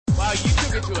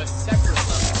took it to a separate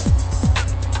level.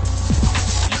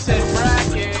 You said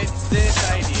brackets this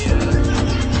idea.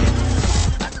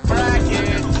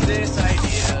 Brackets this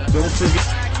idea. Don't forget.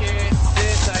 Brackets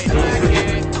this idea.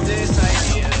 Brackets this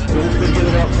idea. Don't forget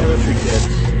about poetry, kids.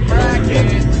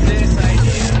 Brackets this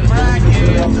idea.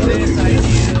 Brackets this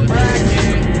idea.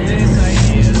 Brackets this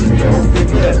idea. Don't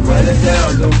forget. Write it down.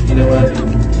 Don't. You know what?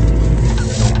 Don't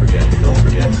forget. Don't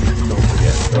forget. Don't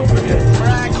forget. Don't forget.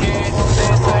 Brackets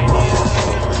this idea.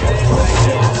 This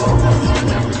idea.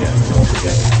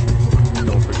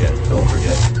 Don't forget. Don't forget. Don't forget. Don't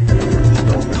forget.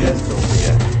 Don't forget. Don't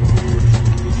forget.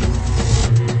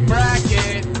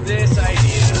 Bracket this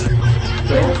idea.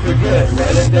 Don't forget.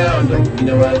 Write it down. Don't. You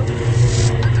know what?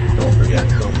 Don't forget.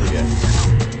 Don't forget.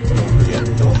 Don't forget.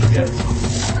 Don't forget.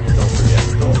 Don't forget.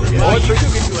 Don't forget. Oh, you took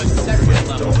it to a separate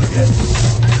level. Don't forget.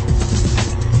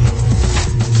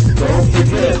 Don't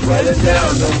forget. Write it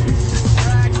down. Don't.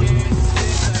 Bracket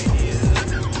this idea.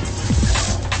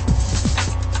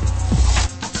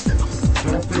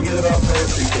 Don't forget about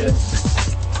poetry, kids.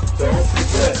 Don't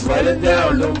forget. Write it down.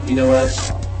 Don't. You know what?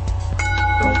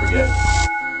 Don't forget.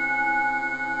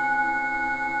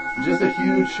 Just a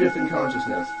huge shift in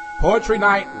consciousness. Poetry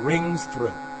night rings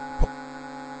through.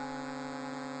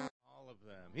 All of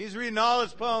them. He's reading all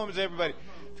his poems, everybody.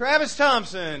 Travis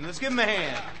Thompson. Let's give him a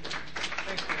hand.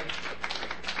 Thanks, Travis.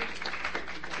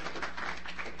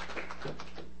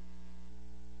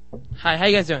 Hi, how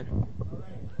you guys doing?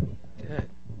 Good.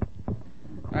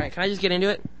 Alright, can I just get into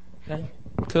it? Okay.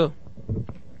 Cool.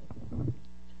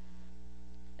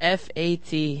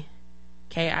 F-A-T-K-I-D,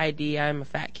 I'm a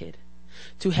fat kid.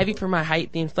 Too heavy for my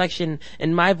height, the inflection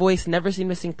in my voice never seemed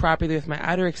to sing properly with my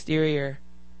outer exterior,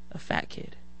 a fat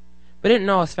kid. But I didn't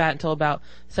know I was fat until about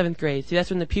 7th grade. See,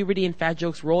 that's when the puberty and fat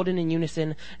jokes rolled in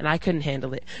unison, and I couldn't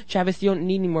handle it. Travis, you don't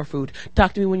need any more food.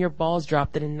 Talk to me when your balls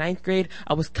drop. Then in 9th grade,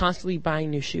 I was constantly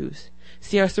buying new shoes.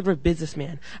 See, I was sort of a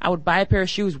businessman. I would buy a pair of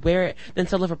shoes, wear it, then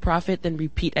sell it for profit, then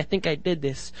repeat. I think I did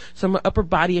this. So my upper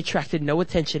body attracted no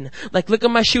attention. Like, look at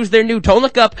my shoes, they're new. Don't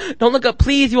look up,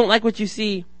 please, you won't like what you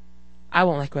see. I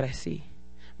won't like what I see.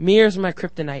 Mirrors are my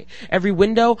kryptonite. Every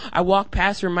window I walk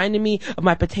past reminded me of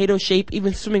my potato shape.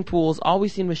 Even swimming pools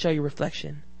always seem to show your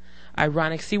reflection.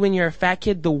 Ironic. See, when you're a fat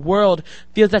kid, the world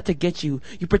feels out to get you.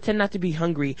 You pretend not to be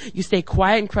hungry. You stay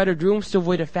quiet in crowded rooms to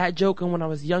avoid a fat joke. And when I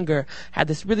was younger, I had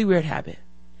this really weird habit.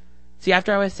 See,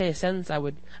 after I would say a sentence, I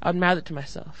would mouth it to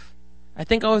myself. I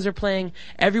think I was replaying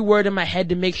every word in my head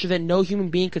to make sure that no human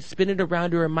being could spin it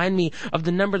around to remind me of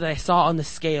the number that I saw on the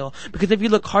scale. Because if you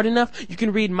look hard enough, you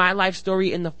can read my life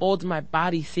story in the folds of my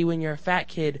body. See, when you're a fat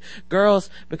kid, girls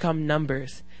become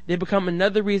numbers. They become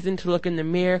another reason to look in the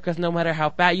mirror, because no matter how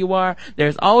fat you are,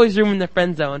 there's always room in the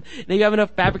friend zone. And if you have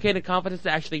enough fabricated confidence to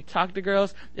actually talk to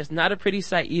girls, it's not a pretty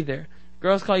sight either.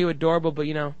 Girls call you adorable, but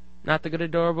not the good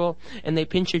adorable. And they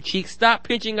pinch your cheeks. Stop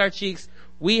pinching our cheeks.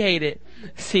 We hate it.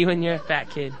 See, when you're a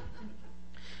fat kid.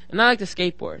 And I like to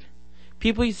skateboard.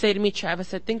 People used to say to me,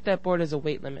 Travis, I think that board has a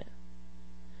weight limit.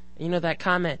 And you know that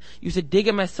comment used to dig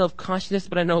at my self-consciousness,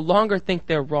 but I no longer think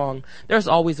they're wrong. There's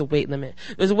always a weight limit.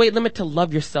 There's a weight limit to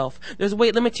love yourself. There's a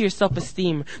weight limit to your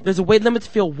self-esteem. There's a weight limit to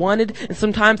feel wanted, and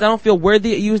sometimes I don't feel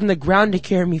worthy of using the ground to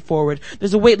carry me forward.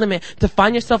 There's a weight limit to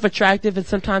find yourself attractive, and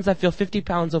sometimes I feel 50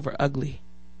 pounds over ugly.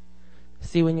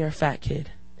 See, when you're a fat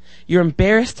kid. You're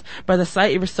embarrassed by the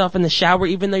sight of yourself in the shower,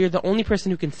 even though you're the only person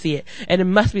who can see it. And it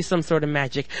must be some sort of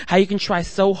magic. How you can try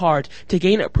so hard to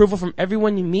gain approval from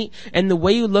everyone you meet, and the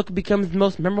way you look becomes the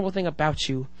most memorable thing about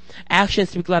you. Actions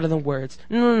speak louder than words.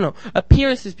 No.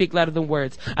 Appearances speak louder than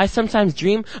words. I sometimes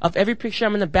dream of every picture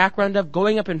I'm in the background of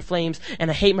going up in flames, and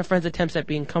I hate my friends' attempts at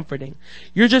being comforting.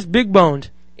 You're just big-boned.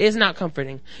 Is not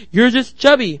comforting. You're just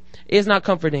chubby. Is not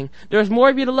comforting. There's more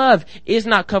of you to love. Is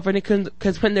not comforting,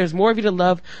 because when there's more of you to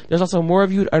love, there's also more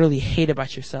of you to utterly hate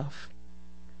about yourself.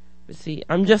 But see,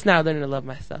 I'm just now learning to love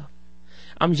myself.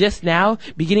 I'm just now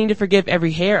beginning to forgive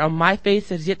every hair on my face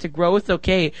that is yet to grow. It's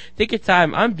okay. Take your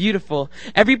time. I'm beautiful.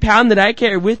 Every pound that I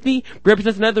carry with me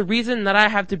represents another reason that I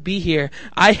have to be here.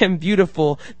 I am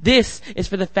beautiful. This is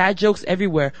for the fat jokes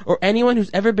everywhere, or anyone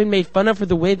who's ever been made fun of for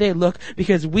the way they look,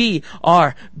 because we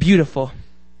are beautiful.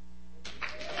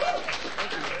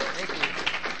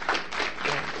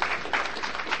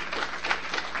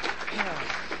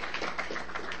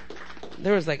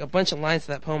 There was like a bunch of lines to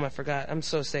that poem I forgot. I'm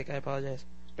so sick. I apologize.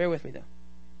 Bear with me, though.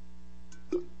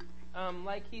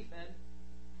 Like he said,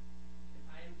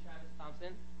 I am Travis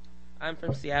Thompson. I'm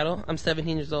from Seattle. I'm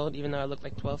 17 years old, even though I look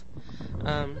like 12.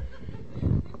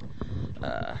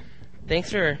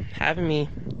 Thanks for having me.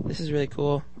 This is really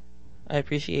cool. I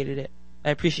appreciate it.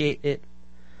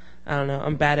 I don't know.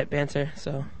 I'm bad at banter,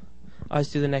 so I'll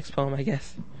just do the next poem, I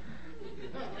guess.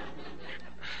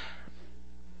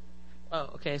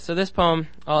 Oh, okay. So this poem,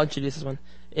 I'll introduce this one.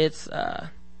 It's,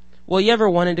 well, you ever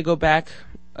wanted to go back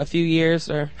a few years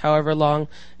or however long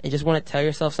and just want to tell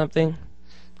yourself something?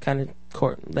 Kind of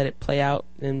let it play out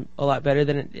and a lot better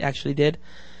than it actually did.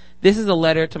 This is a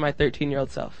letter to my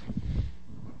 13-year-old self.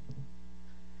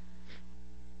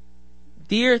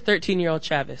 Dear 13-year-old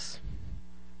Travis,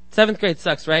 7th grade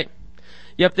sucks, right?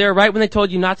 You're up there right when they told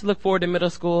you not to look forward to middle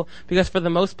school because for the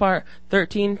most part,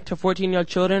 13 to 14-year-old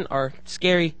children are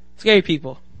scary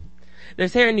people.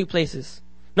 There's hair in new places.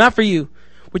 Not for you,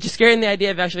 which is scary in the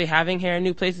idea of actually having hair in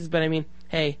new places, but I mean,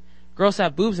 hey, girls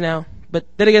have boobs now. But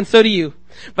then again, so do you.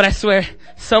 But I swear,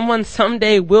 someone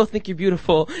someday will think you're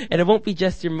beautiful, and it won't be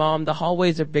just your mom. The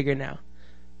hallways are bigger now.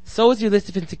 So is your list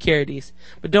of insecurities.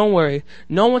 But don't worry,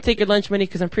 no one will take your lunch money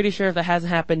because I'm pretty sure if that hasn't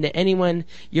happened to anyone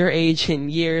your age in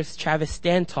years, Travis,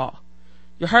 stand tall.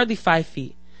 You're hardly 5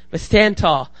 feet, but stand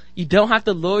tall. You don't have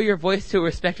to lower your voice to a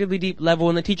respectively deep level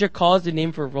when the teacher calls your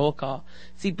name for a roll call.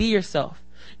 See, be yourself.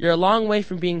 You're a long way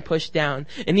from being pushed down.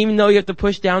 And even though you have to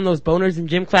push down those boners in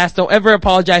gym class, don't ever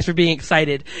apologize for being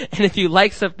excited. And if you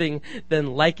like something,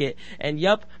 then like it. And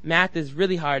yup, math is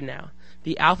really hard now.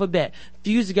 The alphabet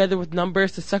fused together with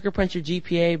numbers to sucker punch your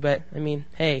GPA, but, I mean,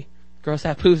 hey, girls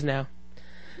have boobs now.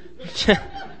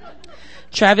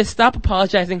 Travis, stop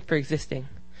apologizing for existing.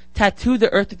 Tattoo the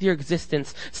earth with your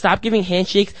existence. Stop giving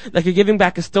handshakes like you're giving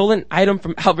back a stolen item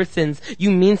from Albertsons.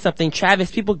 You mean something. Travis,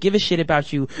 people give a shit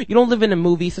about you. You don't live in a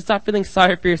movie, so stop feeling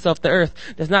sorry for yourself. The earth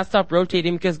does not stop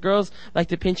rotating because girls like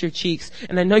to pinch your cheeks.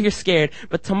 And I know you're scared,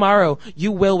 but tomorrow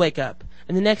you will wake up.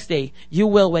 And the next day, you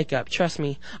will wake up. Trust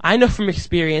me. I know from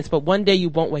experience, but one day you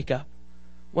won't wake up.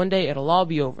 One day it'll all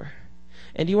be over.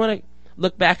 And do you want to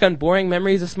look back on boring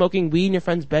memories of smoking weed in your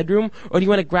friend's bedroom? Or do you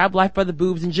want to grab life by the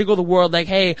boobs and jiggle the world like,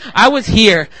 hey, I was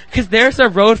here? Cause there's a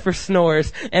road for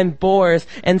snores and bores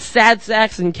and sad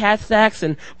sacks and cat sacks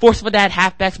and forceful dad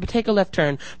halfbacks, but take a left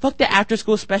turn. Fuck the after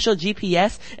school special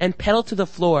GPS and pedal to the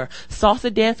floor.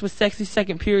 Salsa dance with sexy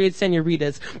second period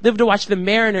senoritas. Live to watch the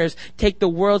Mariners take the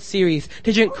World Series.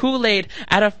 To drink Kool-Aid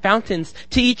out of fountains.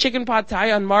 To eat chicken pot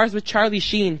thai on Mars with Charlie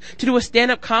Sheen. To do a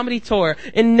stand-up comedy tour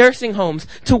in nursing homes.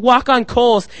 To walk on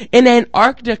coals in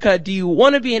Antarctica. Do you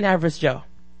want to be an average Joe?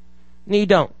 No, you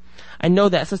don't. I know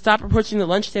that. So stop approaching the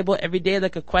lunch table every day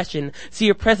like a question. See,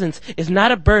 your presence is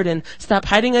not a burden. Stop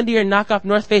hiding under your knockoff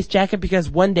North Face jacket because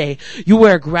one day you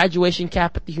wear a graduation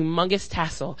cap with the humongous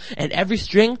tassel and every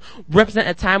string represent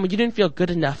a time when you didn't feel good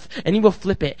enough and you will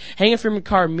flip it, hang it from your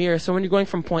car mirror so when you're going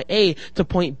from point A to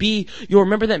point B, you'll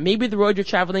remember that maybe the road you're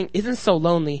traveling isn't so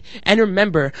lonely. And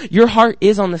remember, your heart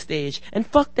is on the stage. And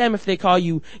fuck them if they call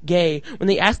you gay. When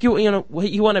they ask you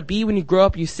what you want to be when you grow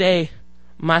up, you say,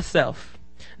 myself.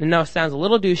 I know it sounds a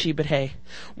little douchey, but hey,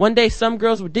 one day some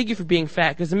girls will dig you for being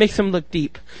fat because it makes them look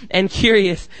deep. And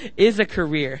curious is a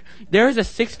career. There is a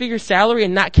 6-figure salary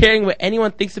and not caring what anyone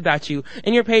thinks about you.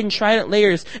 And you're paid in Trident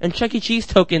layers and Chuck E. Cheese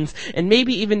tokens and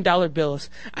maybe even dollar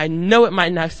bills. I know it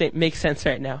might not make sense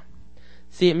right now.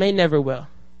 See, it may never will.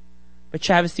 But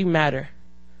Travis, you matter.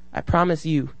 I promise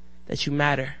you that you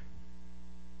matter.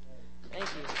 Thank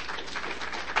you.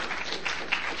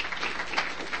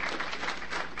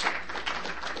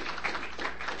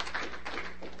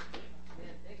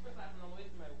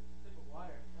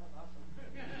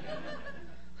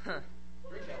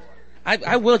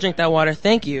 I will drink that water.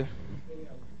 Thank you.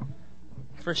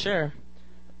 For sure.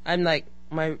 I'm like,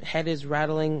 my head is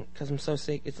rattling because I'm so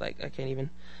sick. It's like, I can't even.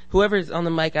 Whoever's on the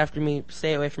mic after me,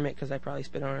 stay away from it because I probably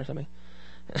spit on it or something.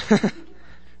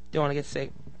 Don't want to get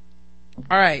sick.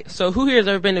 Alright, so who here has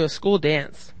ever been to a school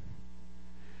dance?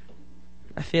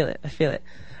 I feel it.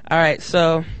 Alright,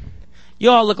 so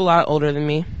you all look a lot older than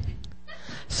me.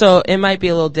 So it might be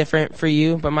a little different for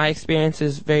you, but my experience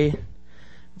is very,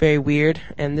 very weird,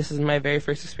 and this is my very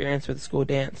first experience with a school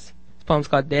dance. This poem's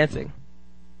called Dancing.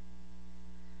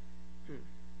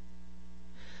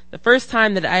 The first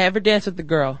time that I ever danced with a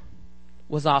girl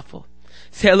was awful.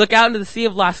 See, I look out into the sea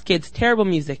of lost kids, terrible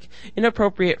music,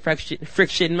 inappropriate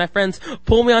friction, and my friends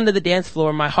pull me onto the dance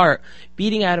floor, my heart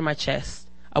beating out of my chest.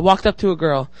 I walked up to a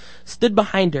girl, stood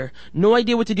behind her, no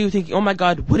idea what to do, thinking, oh my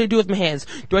god, what do I do with my hands?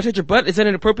 Do I touch her butt? Is that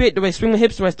inappropriate? Do I swing my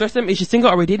hips? Do I thrust them? Is she single?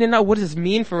 Are we dating now? What does this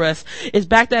mean for us? Is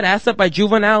Back That Ass Up by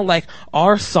Juvenile like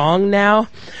our song now?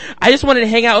 I just wanted to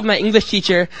hang out with my English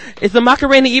teacher. Is the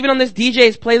Macarena even on this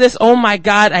DJ's playlist? Oh my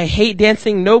god, I hate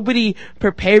dancing. Nobody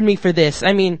prepared me for this.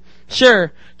 I mean,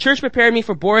 sure, church prepared me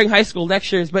for boring high school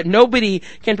lectures, but nobody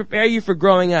can prepare you for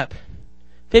growing up.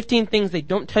 15 things they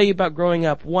don't tell you about growing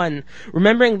up. 1,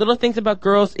 remembering little things about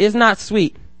girls is not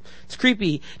sweet. It's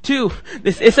creepy. 2,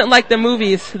 this isn't like the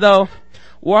movies, though.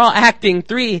 we're all acting.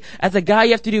 3, as a guy,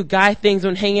 you have to do guy things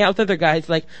when hanging out with other guys,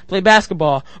 like play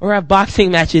basketball or have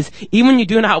boxing matches, even when you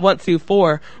do not want to.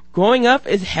 4, growing up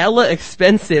is hella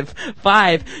expensive.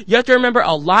 5, you have to remember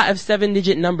a lot of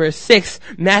 7-digit numbers. 6,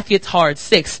 math gets hard.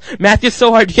 6, math gets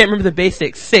so hard you can't remember the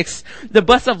basics. 6, the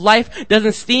bus of life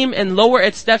doesn't steam and lower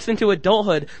its steps into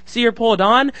adulthood. So you're pulled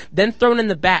on, then thrown in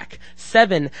the back.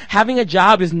 7, having a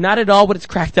job is not at all what it's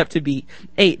cracked up to be.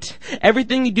 8,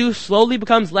 everything you do slowly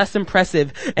becomes less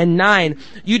impressive. And 9,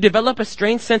 you develop a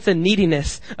strange sense of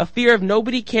neediness, a fear of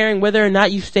nobody caring whether or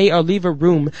not you stay or leave a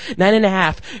room.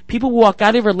 9.5, people will walk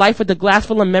out of your life with a glass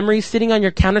full of memories sitting on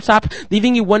your countertop,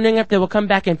 leaving you wondering if they will come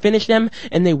back and finish them,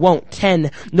 and they won't. 10,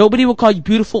 nobody will call you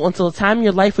beautiful until a time in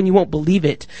your life when you won't believe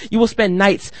it. You will spend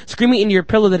nights screaming into your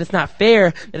pillow that it's not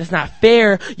fair, that it's not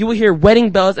fair. You will hear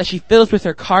wedding bells as she fiddles with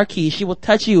her car keys. She will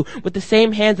touch you with the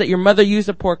same hands that your mother used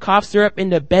to pour cough syrup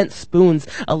into bent spoons.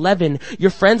 11, your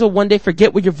friends will one day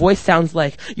forget what your voice sounds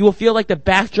like. You will feel like the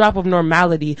backdrop of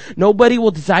normality. Nobody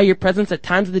will desire your presence at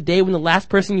times of the day when the last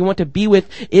person you want to be with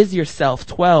is yourself.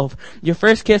 12, your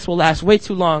first kiss will last way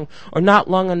too long, or not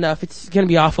long enough. It's gonna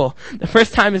be awful. The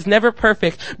first time is never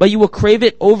perfect, but you will crave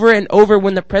it over and over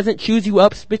when the present chews you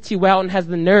up, spits you out, and has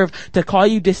the nerve to call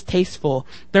you distasteful.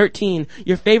 13,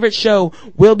 your favorite show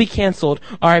will be canceled.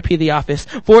 R.I.P. The Office.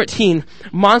 14,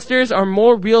 monsters are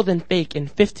more real than fake.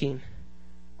 And 15,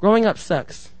 growing up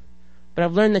sucks, but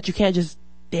I've learned that you can't just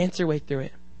dance your way through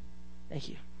it. Thank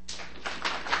you.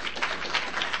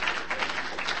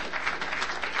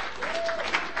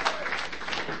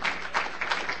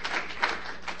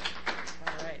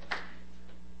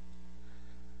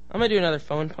 I'm gonna do another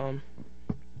phone poem.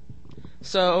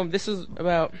 So this is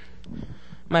about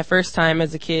my first time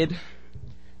as a kid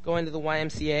going to the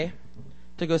YMCA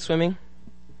to go swimming.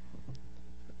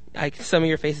 Some of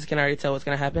your faces can already tell what's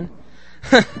gonna happen.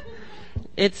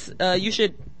 You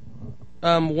should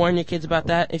warn your kids about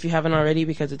that if you haven't already,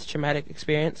 because it's a traumatic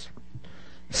experience.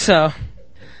 So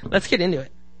let's get into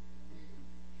it.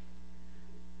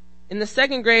 In the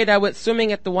 2nd grade, I went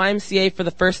swimming at the YMCA for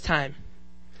the first time.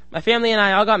 My family and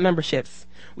I all got memberships.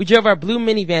 We drove our blue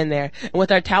minivan there, and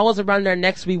with our towels around our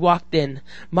necks, we walked in.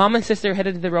 Mom and sister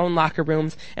headed to their own locker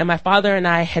rooms, and my father and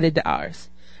I headed to ours.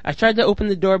 I tried to open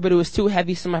the door, but it was too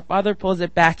heavy, so my father pulls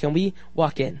it back, and we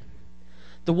walk in.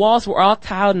 The walls were all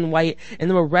tiled in white, and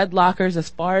there were red lockers as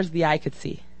far as the eye could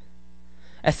see.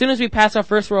 As soon as we pass our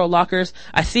first row of lockers,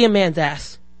 I see a man's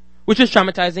ass, which was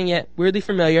traumatizing yet weirdly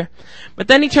familiar. But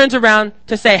then he turns around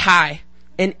to say hi.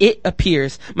 And it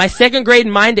appears. My 2nd grade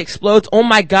mind explodes. Oh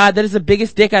my god, that is the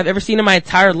biggest dick I've ever seen in my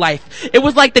entire life. It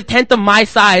was like the 10th of my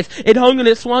size. It hung and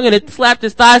it swung and it slapped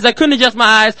his thighs. I couldn't adjust my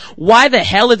eyes. Why the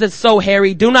hell is it so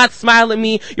hairy? Do not smile at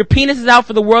me. Your penis is out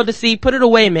for the world to see. Put it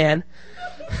away, man.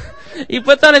 He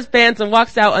puts on his pants and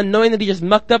walks out, unknowing that he just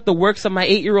mucked up the works of my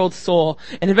 8-year-old soul.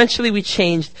 And eventually we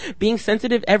changed. Being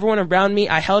sensitive to everyone around me,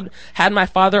 I had my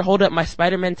father hold up my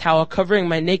Spider-Man towel, covering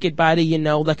my naked body,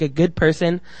 like a good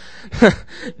person.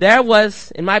 There I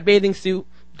was, in my bathing suit,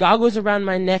 goggles around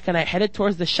my neck, and I headed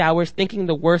towards the showers, thinking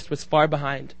the worst was far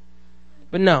behind.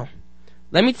 But no.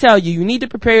 Let me tell you, you need to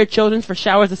prepare your children for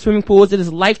showers and swimming pools. It is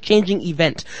a life-changing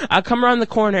event. I'll come around the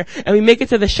corner, and we make it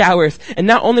to the showers. And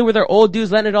not only were there old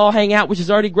dudes letting it all hang out, which is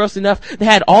already gross enough, they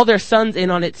had all their sons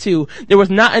in on it too. There was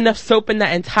not enough soap in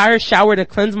that entire shower to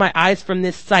cleanse my eyes from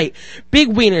this sight. Big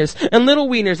wieners and little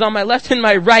wieners on my left and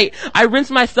my right. I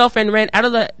rinsed myself and ran out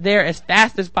of there as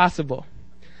fast as possible.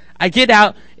 I get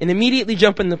out and immediately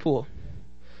jump in the pool.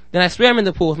 Then I swam in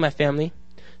the pool with my family.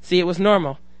 See, it was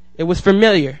normal. It was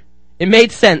familiar. It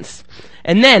made sense.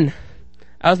 And then,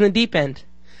 I was in the deep end,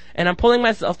 and I'm pulling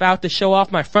myself out to show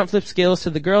off my front flip skills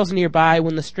to the girls nearby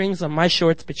when the strings on my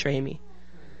shorts betray me.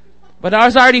 But I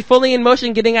was already fully in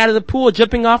motion getting out of the pool,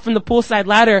 jumping off from the poolside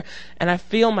ladder, and I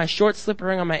feel my shorts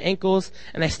slippering on my ankles,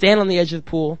 and I stand on the edge of the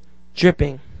pool,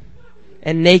 dripping,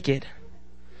 and naked.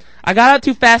 I got out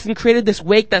too fast and created this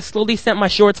wake that slowly sent my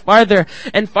shorts farther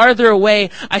and farther away.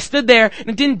 I stood there, and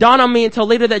it didn't dawn on me until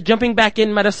later that jumping back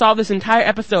in might have solved this entire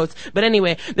episode. But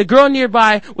anyway, the girl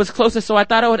nearby was closest, so I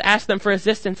thought I would ask them for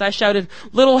assistance. I shouted,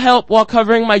 "Little help," while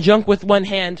covering my junk with one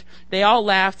hand. They all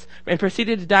laughed and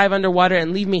proceeded to dive underwater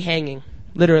and leave me hanging.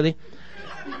 Literally.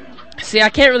 See, I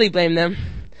can't really blame them.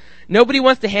 Nobody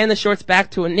wants to hand the shorts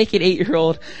back to a naked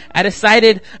 8-year-old. I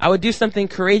decided I would do something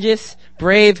courageous,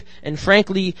 brave, and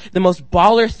frankly, the most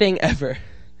baller thing ever.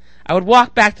 I would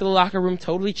walk back to the locker room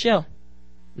totally chill.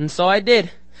 And so I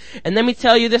did. And let me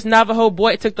tell you, this Navajo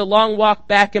boy took the long walk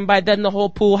back, and by then the whole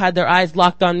pool had their eyes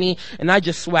locked on me, and I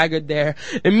just swaggered there.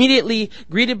 Immediately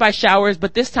greeted by showers,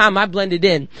 but this time I blended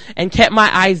in and kept my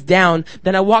eyes down.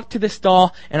 Then I walked to the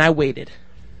stall and I waited.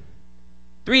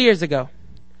 3 years ago,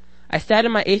 I sat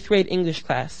in my 8th grade English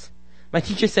class. My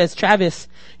teacher says, "Travis,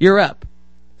 you're up."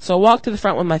 So I walked to the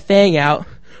front with my thang out,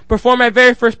 performed my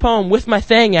very first poem with my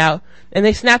thang out, and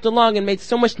they snapped along and made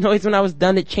so much noise when I was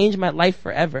done it changed my life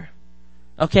forever.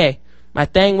 Okay, my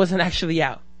thang wasn't actually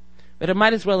out, but it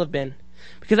might as well have been.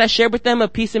 Because I shared with them a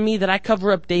piece of me that I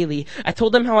cover up daily. I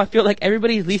told them how I feel like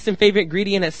everybody's least and favorite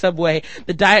ingredient at Subway,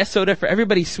 the diet soda for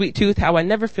everybody's sweet tooth, how I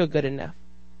never feel good enough.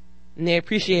 And they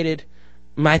appreciated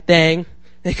my thang.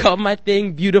 They called my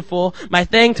thing beautiful. My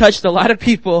thing touched a lot of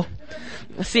people.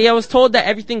 See, I was told that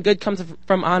everything good comes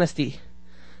from honesty.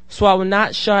 So I will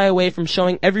not shy away from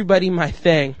showing everybody my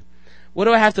thing. What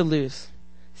do I have to lose?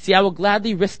 See, I will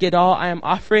gladly risk it all. I am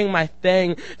offering my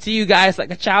thing to you guys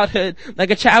like a child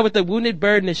with a wounded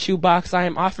bird in a shoebox. I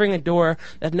am offering a door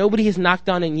that nobody has knocked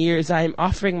on in years. I am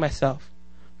offering myself.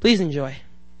 Please enjoy.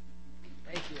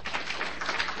 Thank you.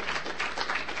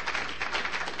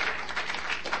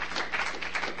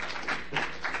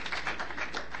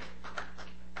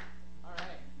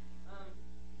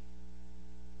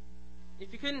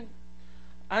 If you couldn't,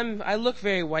 I look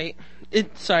very white.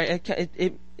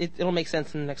 It'll make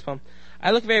sense in the next poem. I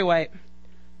look very white,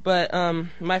 but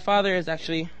my father is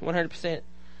actually 100%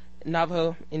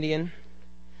 Navajo Indian,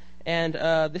 and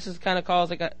this is kind of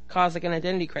caused like an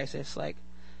identity crisis,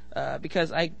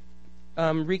 because I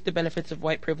reap the benefits of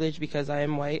white privilege because I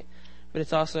am white, but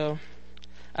it's also,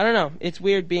 I don't know, it's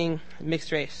weird being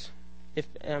mixed race. If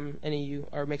any of you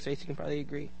are mixed race, you can probably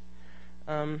agree.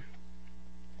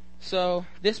 So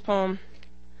this poem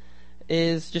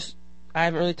is just, I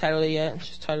haven't really titled it yet. It's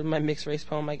just titled my mixed race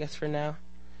poem, I guess, for now.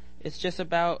 It's just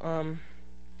about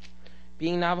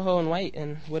being Navajo and white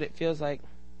and what it feels like.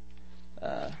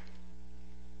 Wow,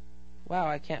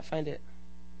 I can't find it.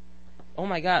 Oh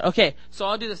my god. Okay, so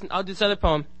I'll do this other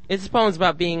poem. This poem's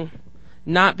about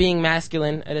not being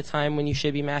masculine at a time when you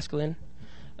should be masculine.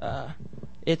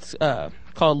 It's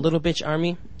called Little Bitch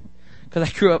Army, because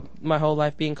I grew up my whole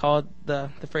life being called the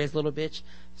phrase little bitch.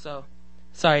 So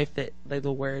sorry if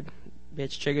the word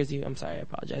bitch triggers you. I'm sorry, I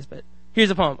apologize, but here's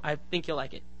a poem. I think you'll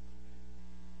like it.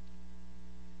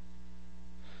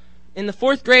 In the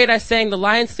 4th grade, I sang The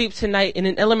Lion Sleeps Tonight in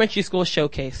an elementary school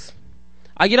showcase.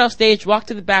 I get off stage, walk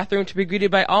to the bathroom to be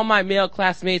greeted by all my male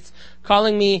classmates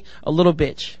calling me a little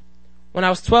bitch. When I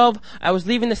was 12, I was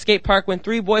leaving the skate park when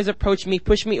 3 boys approached me,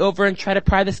 pushed me over, and tried to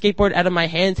pry the skateboard out of my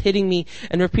hands, hitting me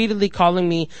and repeatedly calling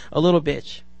me a little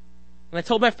bitch. And I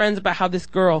told my friends about how this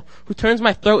girl, who turns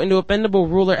my throat into a bendable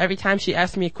ruler every time she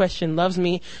asks me a question, loves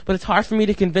me, but it's hard for me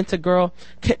to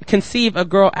conceive a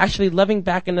girl actually loving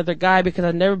back another guy because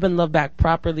I've never been loved back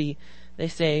properly. They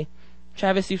say,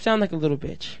 "Travis, you sound like a little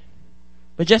bitch."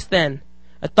 But just then,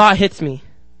 a thought hits me.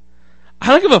 I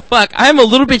don't give a fuck. I am a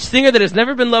little bitch singer that has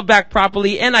never been loved back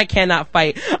properly, and I cannot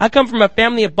fight. I come from a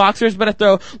family of boxers, but I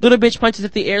throw little bitch punches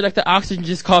at the air like the oxygen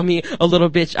just called me a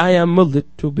little bitch. I am a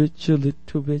little bitch, a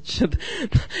little bitch.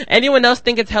 Anyone else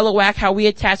think it's hella whack how we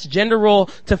attach gender role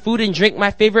to food and drink? My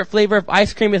favorite flavor of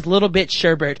ice cream is little bitch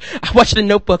sherbet. I watch The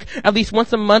Notebook at least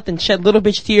once a month and shed little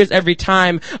bitch tears every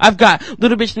time. I've got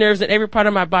little bitch nerves in every part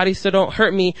of my body, so don't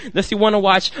hurt me unless you want to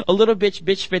watch a little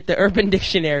bitch fit the Urban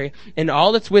Dictionary. In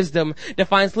all its wisdom,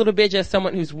 defines little bitch as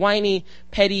someone who's whiny,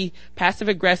 petty,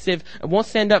 passive-aggressive, and won't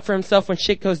stand up for himself when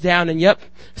shit goes down. And yep,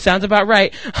 sounds about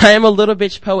right. I am a little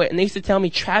bitch poet. And they used to tell me,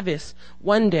 "Travis,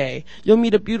 one day you'll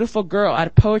meet a beautiful girl at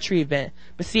a poetry event."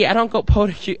 But see, I don't go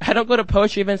to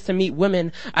poetry events to meet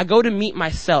women. I go to meet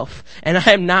myself. And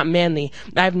I am not manly.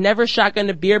 I've never shotgunned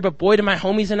a beer, but boy, do my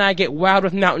homies and I get wild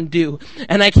with Mountain Dew.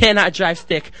 And I cannot drive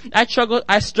stick. I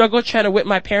struggle trying to whip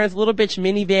my parents' little bitch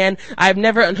minivan. I've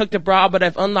never unhooked a bra, but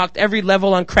I've unlocked every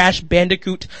level on Crash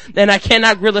Bandicoot. And I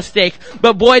cannot grill a steak.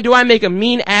 But boy, do I make a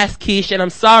mean ass quiche. And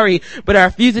I'm sorry, but I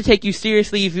refuse to take you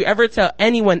seriously if you ever tell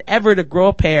anyone ever to grow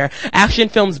a pair. Action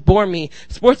films bore me.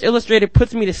 Sports Illustrated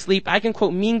puts me to sleep. I can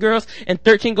quote Mean Girls and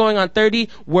 13 Going on 30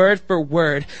 word for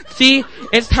word. See,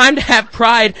 it's time to have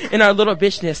pride in our little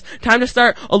bitchness. Time to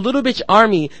start a little bitch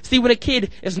army. See, when a kid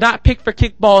is not picked for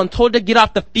kickball and told to get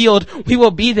off the field, we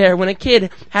will be there. When a kid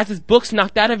has his books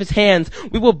knocked out of his hands,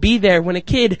 we will be there. When a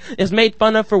kid is made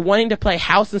fun of for wanting to play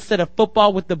house instead of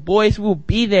football with the boys, we will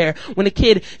be there. When a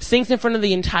kid sings in front of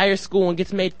the entire school and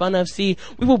gets made fun of, see,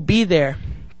 we will be there.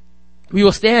 We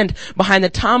will stand behind the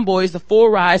tomboys, the full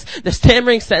rise, the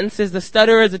stammering sentences, the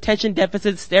stutterers, attention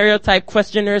deficits, stereotype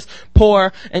questioners,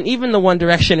 poor, and even the One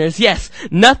Directioners. Yes,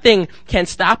 nothing can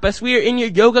stop us. We are in your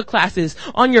yoga classes,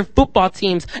 on your football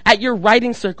teams, at your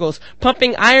writing circles,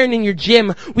 pumping iron in your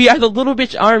gym. We are the little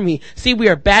bitch army. See, we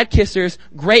are bad kissers,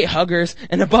 great huggers,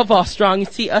 and above all strong. You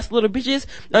see, us little bitches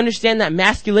understand that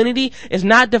masculinity is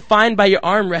not defined by your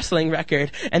arm wrestling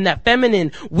record, and that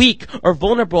feminine, weak, or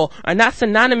vulnerable are not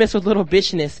synonymous with little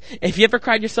bitchness. If you ever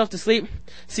cried yourself to sleep,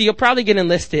 see, you'll probably get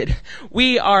enlisted.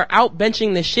 We are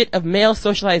outbenching the shit of male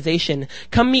socialization.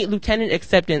 Come meet Lieutenant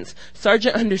Acceptance,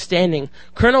 Sergeant Understanding,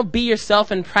 Colonel Be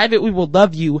Yourself, and Private We Will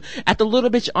Love You. At the Little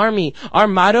Bitch Army, our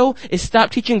motto is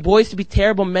stop teaching boys to be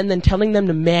terrible men than telling them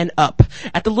to man up.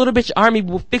 At the Little Bitch Army,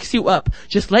 we'll fix you up.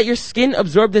 Just let your skin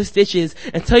absorb the stitches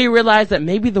until you realize that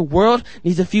maybe the world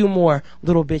needs a few more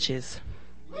little bitches.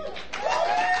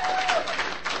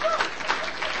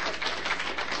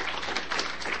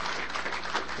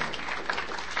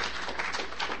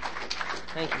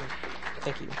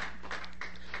 Thank you.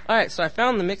 All right, so I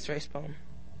found the mixed race poem.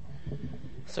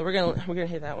 So we're gonna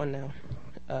hear that one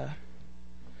now.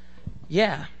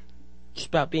 Yeah, just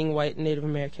about being white and Native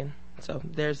American. So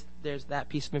there's that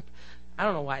piece of. I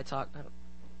don't know why I talk.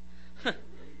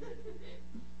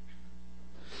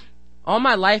 All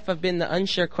my life I've been the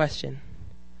unsure question.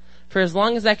 For as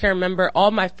long as I can remember,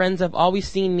 all my friends have always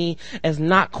seen me as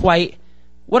not quite.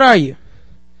 What are you?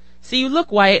 See, you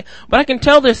look white, but I can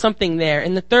tell there's something there.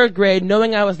 In the 3rd grade,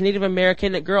 knowing I was Native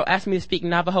American, a girl asked me to speak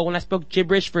Navajo when I spoke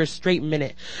gibberish for a straight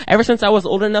minute. Ever since I was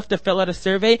old enough to fill out a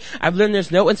survey, I've learned there's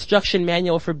no instruction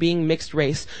manual for being mixed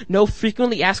race. No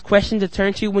frequently asked question to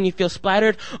turn to when you feel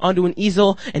splattered onto an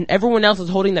easel and everyone else is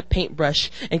holding the paintbrush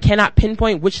and cannot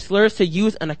pinpoint which slurs to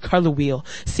use on a color wheel.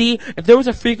 See, if there was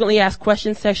a frequently asked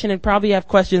questions section, it'd probably have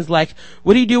questions like,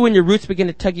 what do you do when your roots begin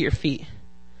to tug at your feet?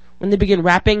 When they begin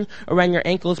wrapping around your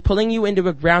ankles, pulling you into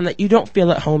a ground that you don't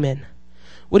feel at home in?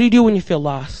 What do you do when you feel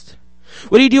lost?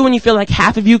 What do you do when you feel like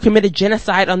half of you committed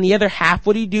genocide on the other half?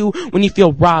 What do you do when you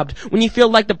feel robbed? When you feel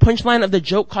like the punchline of the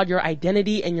joke called your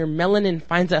identity and your melanin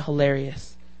finds it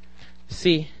hilarious?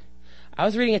 See, I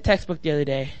was reading a textbook the other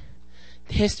day.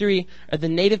 The history of the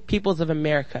native peoples of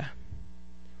America.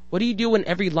 What do you do when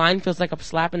every line feels like a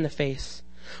slap in the face?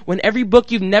 When every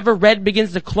book you've never read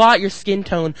begins to claw at your skin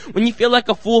tone. When you feel like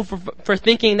a fool for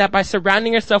thinking that by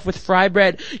surrounding yourself with fry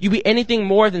bread, you be anything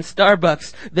more than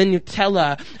Starbucks, than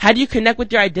Nutella. How do you connect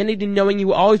with your identity knowing you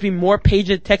will always be more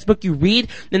pages of textbook you read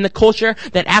than the culture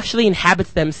that actually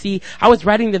inhabits them? See, I was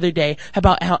writing the other day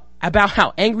about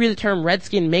how angry the term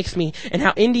redskin makes me and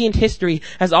how Indian history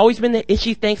has always been the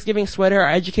itchy Thanksgiving sweater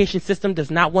our education system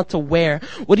does not want to wear.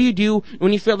 What do you do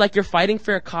when you feel like you're fighting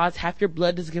for a cause half your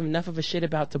blood doesn't give enough of a shit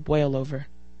about to boil over?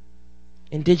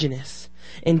 Indigenous.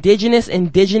 Foreign.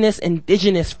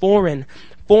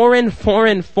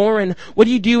 What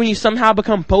do you do when you somehow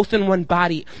become both in one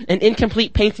body? An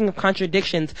incomplete painting of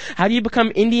contradictions. How do you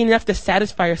become Indian enough to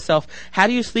satisfy yourself? How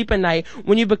do you sleep at night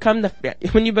when you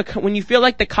feel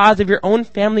like the cause of your own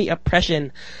family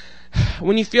oppression?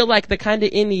 When you feel like the kind of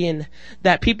Indian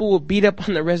that people will beat up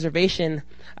on the reservation.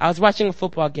 I was watching a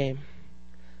football game.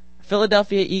 A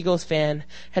Philadelphia Eagles fan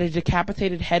had a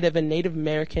decapitated head of a Native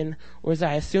American, or as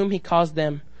I assume he calls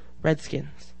them,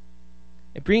 Redskins.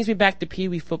 It brings me back to Pee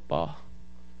Wee football.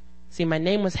 See, my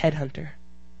name was Headhunter.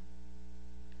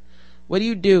 What do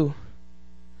you do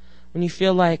when you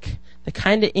feel like the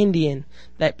kind of Indian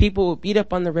that people will beat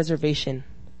up on the reservation?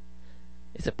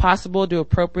 Is it possible to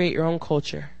appropriate your own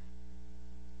culture?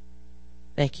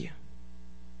 Thank you.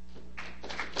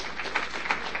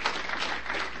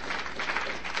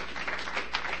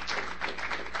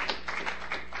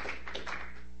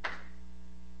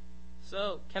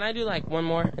 So, can I do like one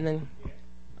more and then...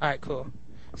 Alright, cool.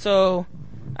 So,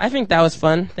 I think that was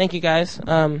fun. Thank you guys.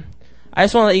 I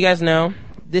just want to let you guys know,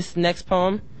 this next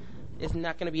poem is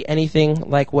not going to be anything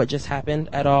like what just happened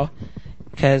at all.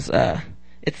 Because,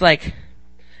 it's like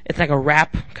a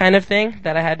rap kind of thing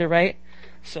that I had to write.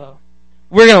 So,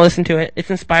 we're going to listen to it. It's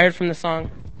inspired from the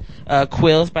song,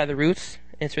 Quills by The Roots.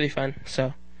 It's really fun.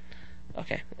 So,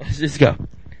 okay, let's just go.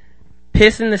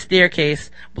 Piss in the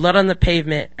staircase, blood on the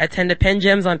pavement. I tend to pen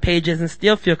gems on pages and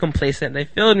still feel complacent. They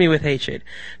filled me with hatred.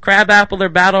 Crabapple or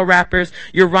battle rappers,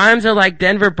 your rhymes are like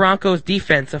Denver Broncos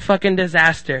defense, a fucking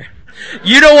disaster.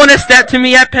 You don't want to step to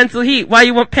me at pencil heat. Why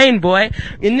you want pain, boy?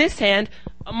 In this hand,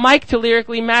 A mic to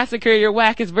lyrically massacre your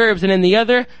wackest verbs, and in the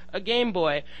other, a Game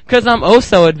Boy. 'Cause I'm oh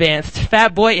so advanced.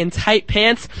 Fat boy in tight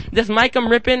pants. This mic I'm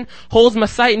ripping holds my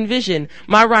sight and vision.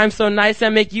 My rhyme's so nice I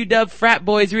make you dub frat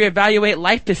boys reevaluate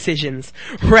life decisions.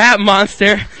 Rap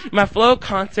monster. My flow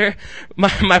conquers.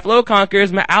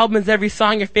 My album's every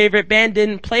song your favorite band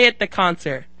didn't play at the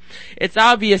concert. It's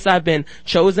obvious I've been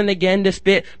chosen again to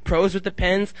spit prose with the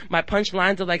pens. My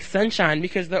punchlines are like sunshine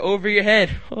because they're over your head.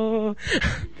 Oh.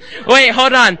 Wait,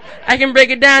 hold on. I can break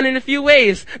it down in a few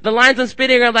ways. The lines I'm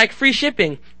spitting are like free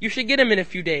shipping. You should get them in a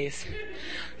few days.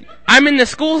 I'm in the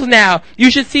schools now. You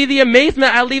should see the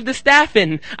amazement I leave the staff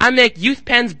in. I make youth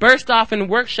pens burst off in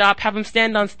workshop, have them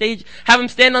stand on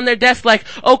their desk like,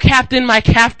 oh captain, my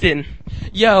captain.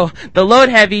 Yo, the load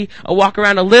heavy, I walk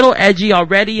around a little edgy,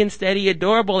 already and steady,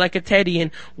 adorable like a teddy, and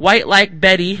white like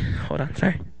Betty. Hold on,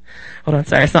 sorry,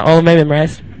 it's not all of my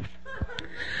memorized.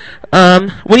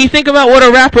 When you think about what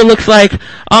a rapper looks like,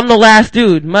 I'm the last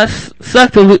dude. Must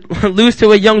suck to lose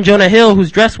to a young Jonah Hill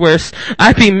who's dressed worse.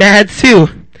 I'd be mad too.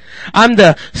 I'm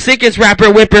the sickest rapper,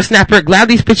 whippersnapper,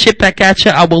 gladly spit shit back at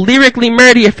ya. I will lyrically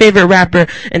murder your favorite rapper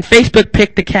and Facebook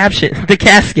pick the casket.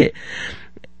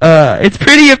 It's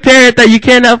pretty apparent that you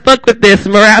cannot fuck with this.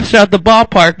 My raps are out the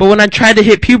ballpark, but when I tried to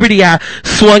hit puberty, I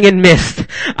swung and missed.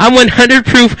 I'm 100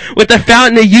 proof with a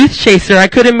fountain of youth chaser. I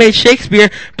could have made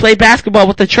Shakespeare play basketball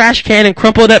with a trash can and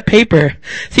crumpled up paper.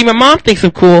 See, my mom thinks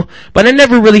I'm cool, but I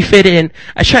never really fit in.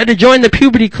 I tried to join the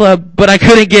puberty club, but I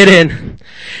couldn't get in.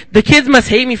 The kids must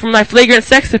hate me for my flagrant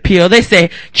sex appeal. They say,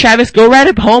 Travis, go write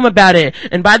a poem about it.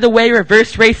 And by the way,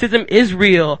 reverse racism is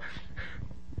real.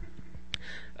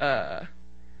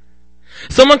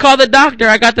 Someone call the doctor.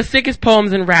 I got the sickest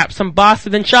poems and raps. I'm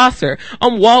bosser than Chaucer.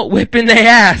 I'm Walt whipping their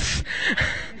ass.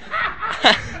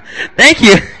 Thank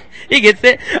you. He gets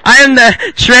it. I am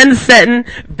the trend-setting,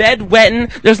 bed-wetting.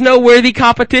 There's no worthy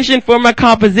competition for my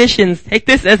compositions. Take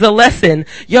this as a lesson.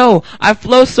 Yo, I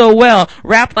flow so well,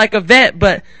 rap like a vet,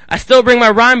 but I still bring my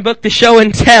rhyme book to show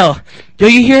and tell. Do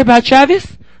you hear about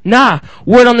Travis? Nah.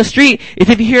 Word on the street is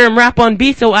if you hear him rap on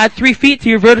beats, he'll add 3 feet to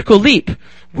your vertical leap.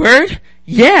 Word?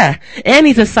 Yeah, and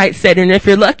he's a sight setter, and if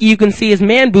you're lucky, you can see his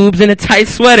man boobs in a tight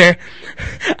sweater.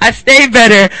 I stay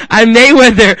better. I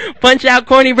Mayweather. Punch out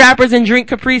corny rappers and drink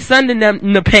Capri Sun to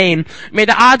numb the pain. May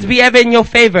the odds be ever in your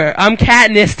favor. I'm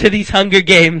Katniss to these Hunger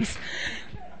Games.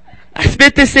 I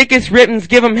spit the sickest rippins,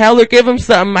 give 'em hell or give 'em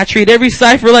something. I treat every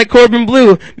cipher like Corbin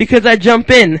Blue because I jump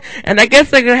in. And I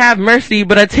guess I could have mercy,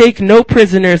 but I take no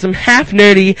prisoners. I'm half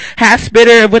nerdy, half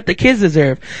spitter of what the kids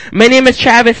deserve. My name is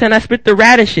Travis and I spit the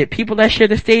raddest shit. People I share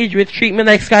the stage with treat me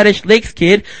like Scottish Lakes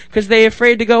kid because they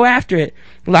afraid to go after it.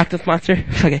 Lock the sponsor.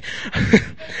 Okay.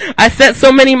 I set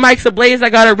so many mics ablaze I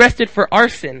got arrested for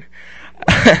arson.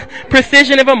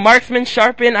 Precision of a marksman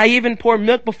sharpened. I even pour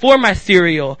milk before my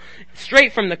cereal.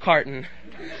 Straight from the carton.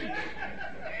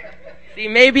 See,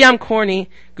 maybe I'm corny,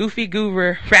 goofy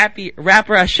goober,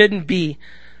 rapper I shouldn't be,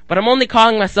 but I'm only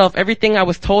calling myself everything I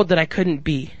was told that I couldn't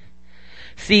be.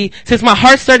 See, since my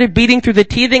heart started beating through the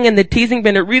teething and the teasing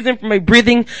been a reason for my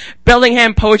breathing,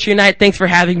 Bellingham Poetry Night, thanks for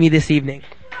having me this evening.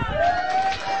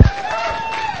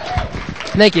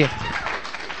 Thank you.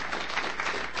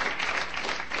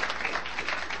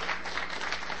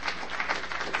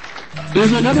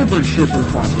 There's another big shift in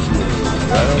consciousness.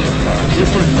 Right on the clock.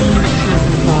 It's a huge shift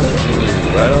in consciousness.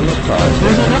 Right on the clock.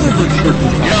 There's another big shift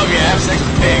in consciousness. Yo, yeah, have sex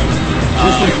with pigs.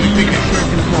 It's a huge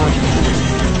shift in consciousness.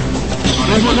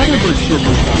 There's another big shift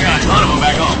in We consciousness. got a ton of them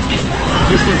back home.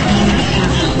 It's a huge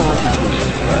shift in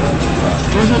consciousness.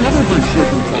 There's another big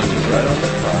shift in consciousness. Right on the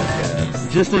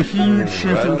podcast. Just a huge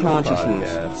shift Right in on the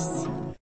consciousness. podcast.